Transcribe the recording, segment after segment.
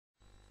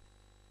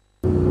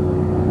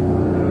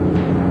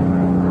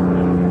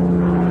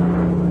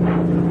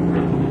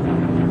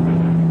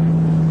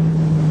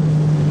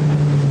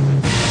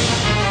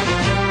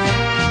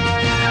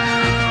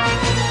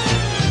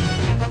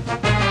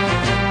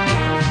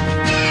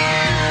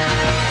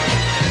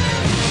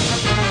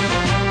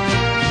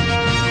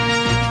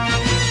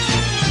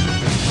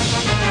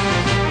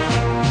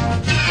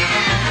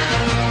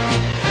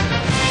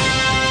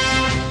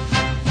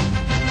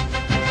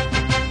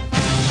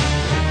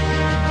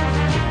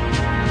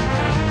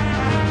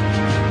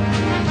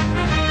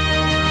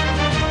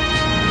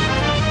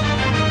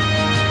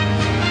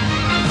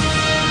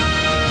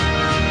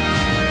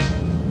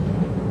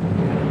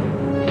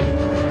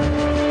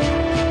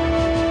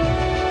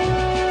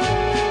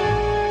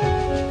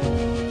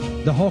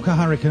The Hawker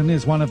Hurricane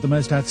is one of the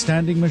most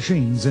outstanding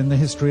machines in the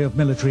history of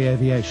military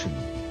aviation.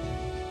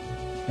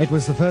 It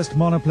was the first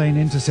monoplane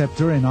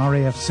interceptor in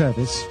RAF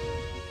service,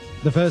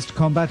 the first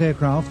combat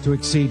aircraft to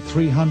exceed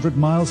 300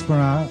 miles per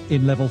hour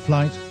in level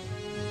flight,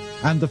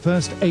 and the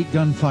first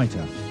 8-gun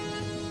fighter.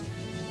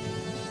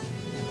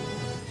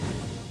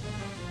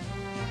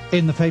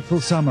 In the fateful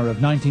summer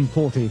of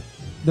 1940,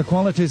 the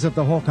qualities of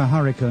the Hawker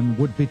Hurricane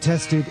would be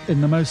tested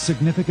in the most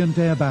significant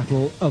air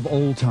battle of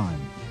all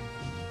time.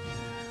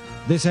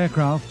 This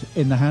aircraft,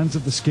 in the hands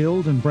of the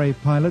skilled and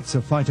brave pilots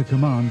of Fighter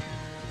Command,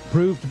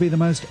 proved to be the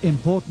most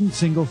important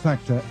single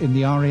factor in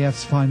the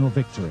RAF's final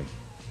victory.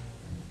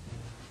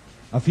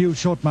 A few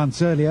short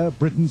months earlier,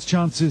 Britain's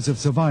chances of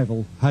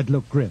survival had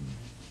looked grim.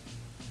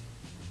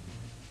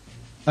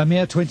 A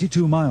mere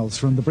 22 miles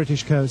from the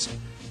British coast,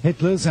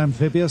 Hitler's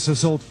amphibious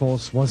assault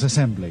force was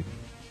assembling.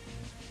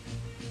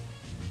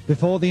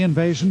 Before the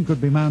invasion could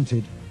be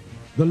mounted,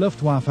 the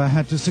Luftwaffe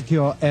had to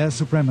secure air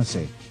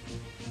supremacy.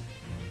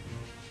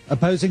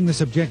 Opposing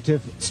this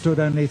objective stood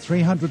only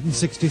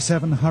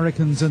 367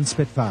 Hurricanes and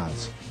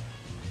Spitfires.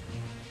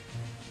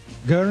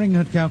 Goering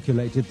had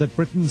calculated that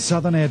Britain's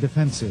southern air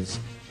defences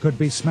could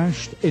be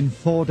smashed in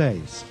 4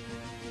 days,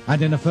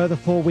 and in a further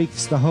 4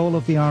 weeks the whole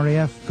of the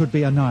RAF could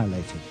be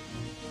annihilated.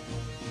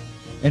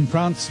 In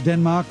France,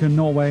 Denmark and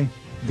Norway,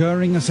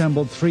 Goering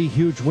assembled 3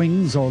 huge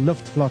wings or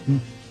Luftflotten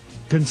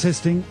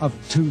consisting of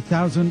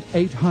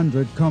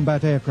 2,800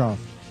 combat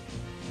aircraft.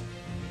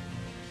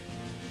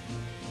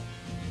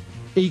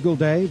 Eagle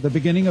Day, the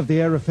beginning of the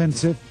air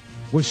offensive,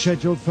 was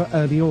scheduled for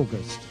early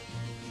August.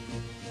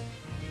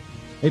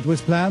 It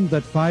was planned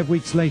that 5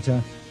 weeks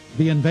later,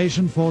 the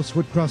invasion force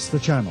would cross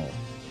the Channel.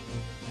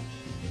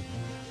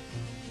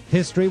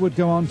 History would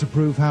go on to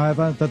prove,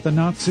 however, that the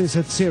Nazis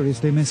had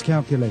seriously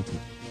miscalculated.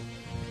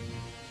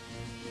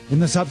 In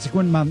the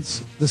subsequent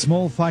months, the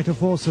small fighter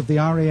force of the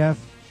RAF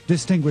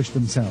distinguished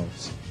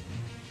themselves.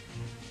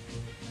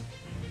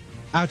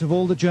 Out of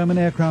all the German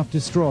aircraft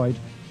destroyed,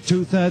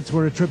 2/3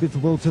 were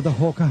attributable to the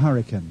Hawker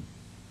Hurricane.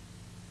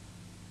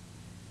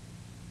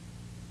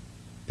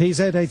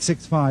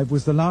 PZ-865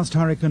 was the last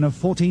Hurricane of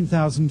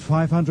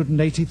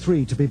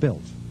 14,583 to be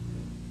built.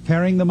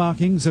 Carrying the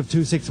markings of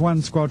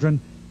 261 Squadron,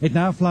 it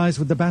now flies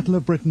with the Battle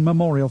of Britain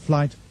Memorial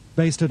Flight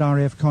based at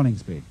RAF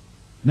Coningsby.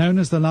 Known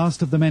as the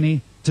last of the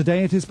many,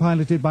 today it is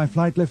piloted by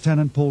Flight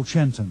Lieutenant Paul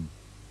Shenton.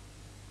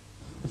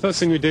 The first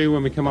thing we do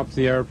when we come up to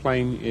the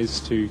aeroplane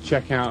is to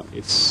check out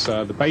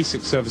the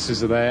basic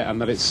services are there and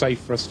that it's safe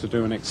for us to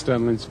do an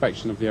external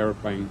inspection of the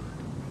aeroplane.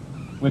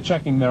 We're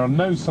checking there are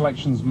no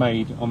selections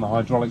made on the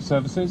hydraulic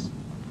surfaces.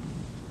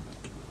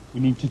 We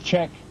need to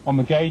check on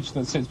the gauge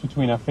that sits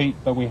between our feet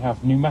that we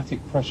have pneumatic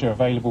pressure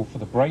available for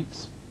the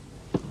brakes.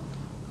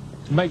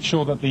 To make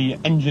sure that the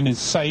engine is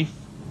safe,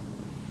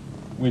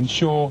 we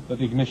ensure that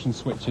the ignition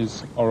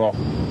switches are off.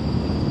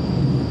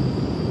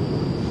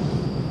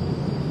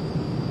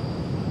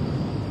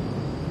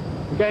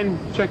 Again,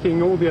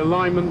 checking all the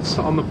alignments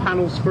on the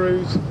panel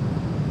screws,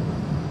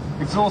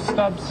 exhaust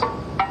stubs.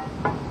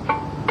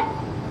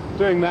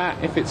 Doing that,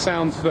 if it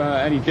sounds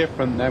any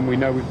different, then we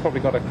know we've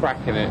probably got a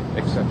crack in it,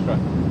 etc.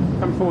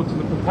 Come forward to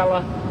the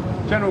propeller,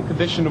 general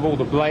condition of all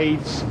the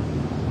blades,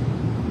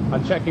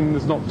 and checking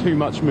there's not too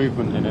much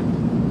movement in it.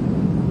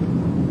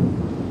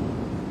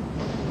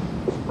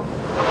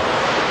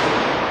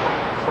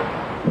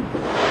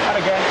 And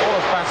again, all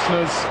the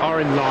fasteners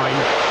are in line.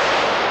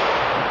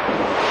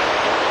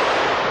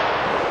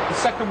 The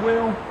second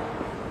wheel,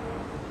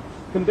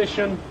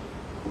 condition,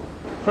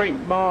 creep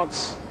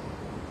marks,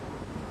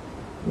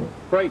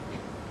 brake,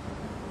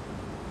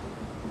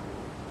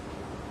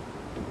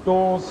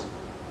 doors,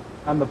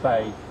 and the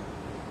bay.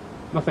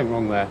 Nothing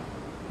wrong there.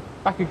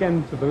 Back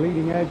again to the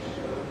leading edge,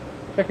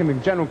 checking the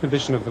general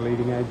condition of the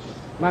leading edge.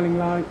 Landing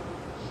light,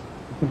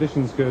 the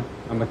condition's good,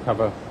 and the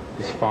cover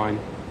is fine.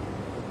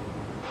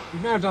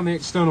 We've now done the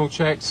external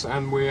checks,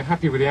 and we're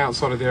happy with the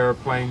outside of the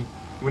aeroplane.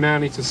 We now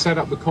need to set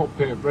up the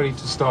cockpit ready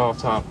to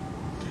start up.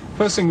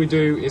 First thing we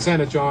do is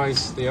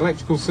energize the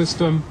electrical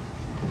system.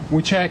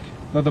 We check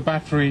that the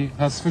battery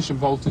has sufficient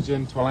voltage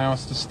in to allow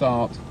us to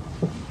start.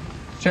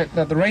 Check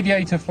that the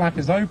radiator flap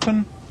is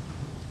open,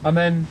 and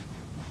then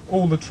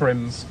all the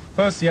trims.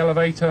 First the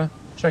elevator,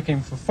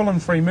 checking for full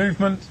and free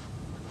movement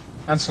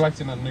and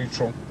selecting a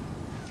neutral.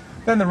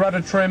 Then the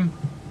rudder trim,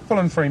 full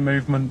and free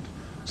movement,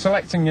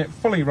 selecting it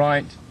fully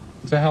right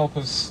to help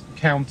us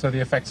counter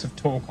the effects of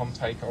torque on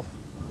takeoff.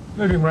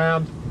 Moving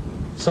round,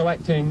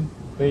 selecting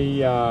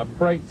the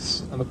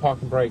brakes and the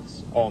parking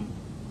brakes on.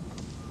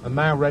 And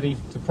now ready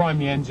to prime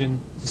the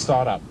engine to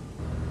start up.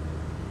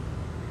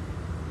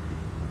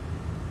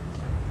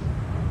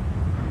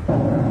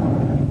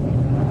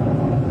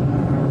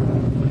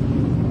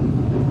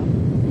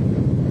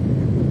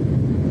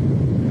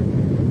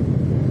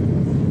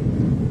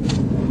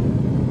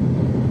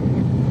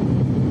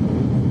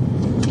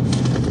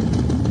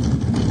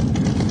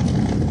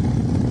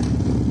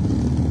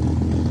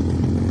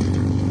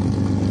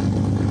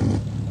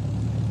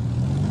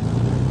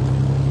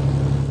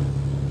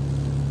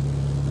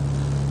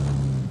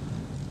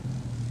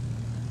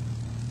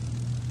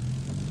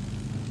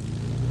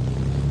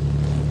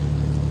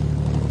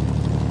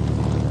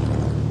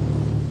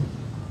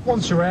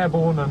 once you're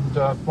airborne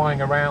and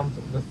flying around,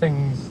 the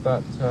things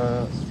that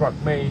struck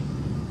me,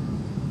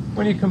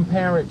 when you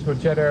compare it to a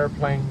jet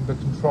airplane, the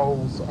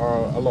controls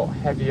are a lot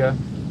heavier.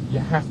 You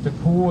have to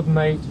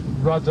coordinate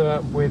rudder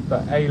with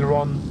the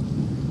aileron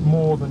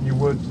more than you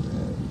would,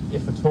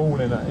 if at all,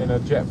 in a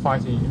jet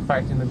fighter. In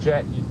fact, in the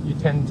jet, you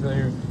tend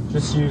to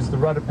just use the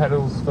rudder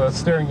pedals for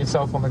steering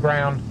yourself on the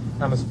ground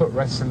and as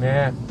footrests in the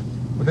air.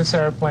 With this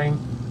airplane,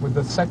 with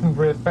the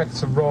secondary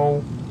effects of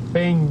roll,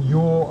 being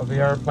yaw of the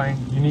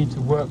airplane, you need to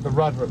work the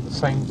rudder at the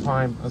same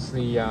time as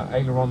the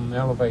aileron and the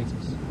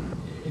elevators.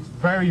 It's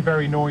very,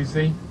 very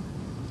noisy.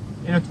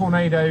 In a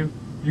tornado,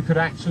 you could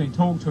actually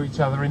talk to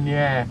each other in the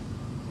air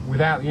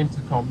without the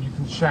intercom. You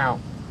can shout.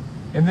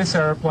 In this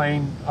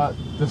airplane,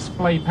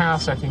 display power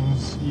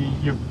settings,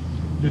 you're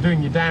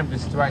doing your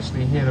damnedest to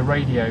actually hear the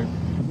radio.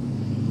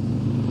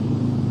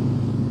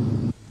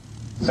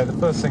 So the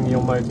first thing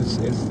you'll notice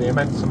is the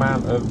immense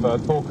amount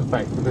of torque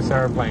effect of this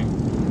airplane.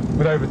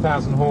 With over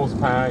 1,000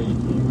 horsepower, you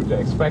would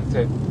expect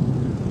it.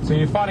 So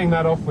you're fighting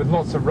that off with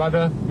lots of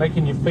rudder,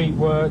 making your feet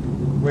work,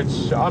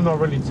 which I'm not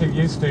really too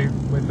used to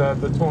with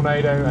the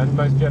Tornado, and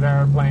most jet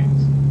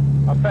airplanes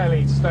are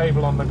fairly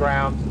stable on the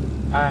ground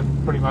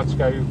and pretty much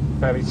go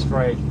fairly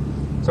straight.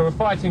 So we're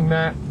fighting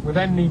that. We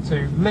then need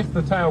to lift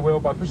the tail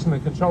wheel by pushing the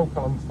control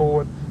column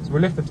forward. So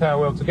we lift the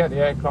tail wheel to get the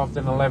aircraft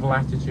in a level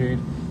attitude.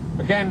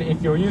 Again,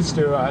 if you're used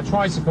to a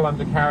tricycle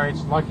undercarriage,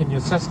 like in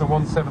your Cessna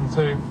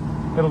 172,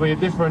 it'll be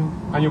different,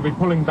 and you'll be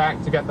pulling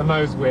back to get the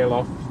nose wheel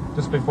off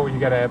just before you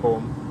get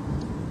airborne.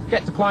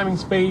 Get to climbing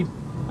speed,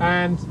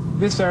 and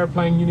this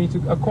airplane, you need to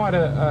quite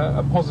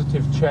a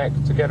positive check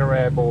to get her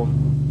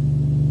airborne.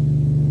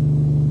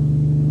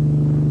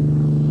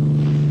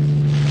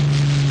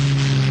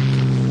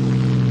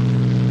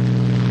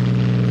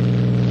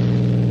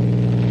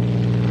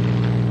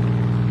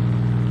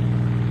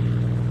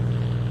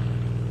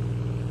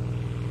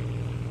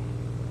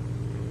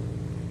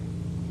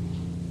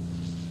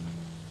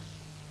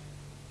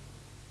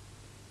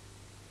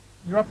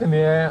 You're up in the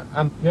air,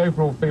 and the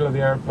overall feel of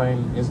the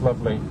airplane is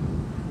lovely.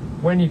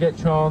 When you get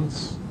a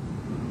chance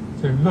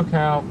to look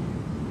out,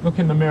 look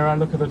in the mirror,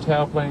 look at the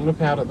tailplane, look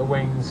out at the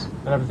wings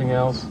and everything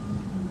else,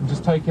 and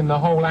just take in the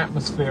whole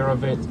atmosphere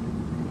of it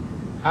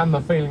and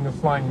the feeling of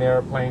flying the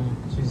airplane,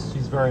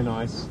 she's very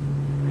nice.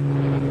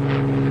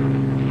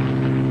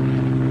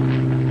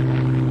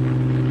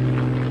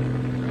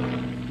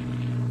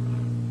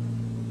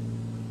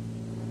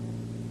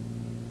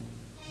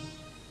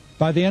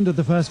 By the end of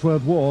the First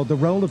World War, the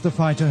role of the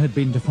fighter had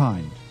been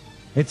defined.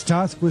 Its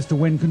task was to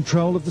win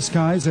control of the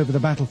skies over the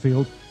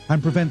battlefield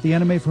and prevent the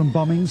enemy from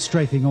bombing,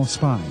 strafing or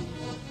spying.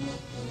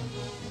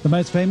 The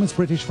most famous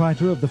British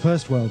fighter of the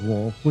First World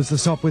War was the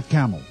Sopwith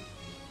Camel.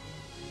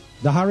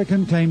 The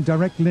Hurricane claimed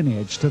direct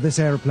lineage to this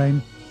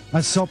aeroplane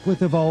as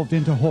Sopwith evolved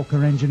into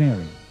Hawker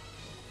engineering.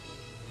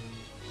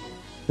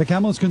 The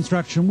Camel's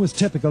construction was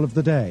typical of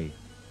the day,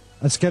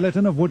 a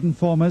skeleton of wooden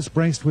formers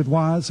braced with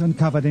wires and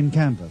covered in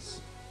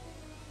canvas.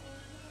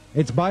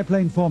 Its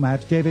biplane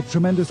format gave it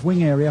tremendous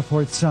wing area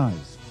for its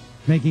size,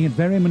 making it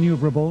very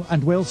maneuverable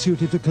and well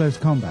suited to close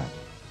combat.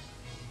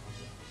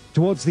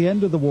 Towards the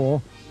end of the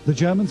war, the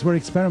Germans were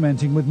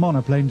experimenting with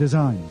monoplane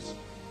designs.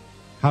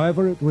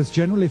 However, it was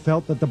generally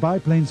felt that the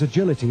biplane's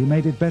agility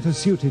made it better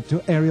suited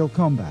to aerial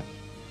combat.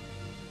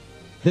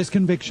 This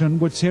conviction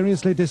would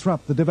seriously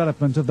disrupt the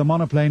development of the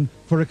monoplane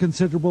for a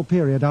considerable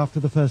period after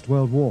the First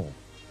World War.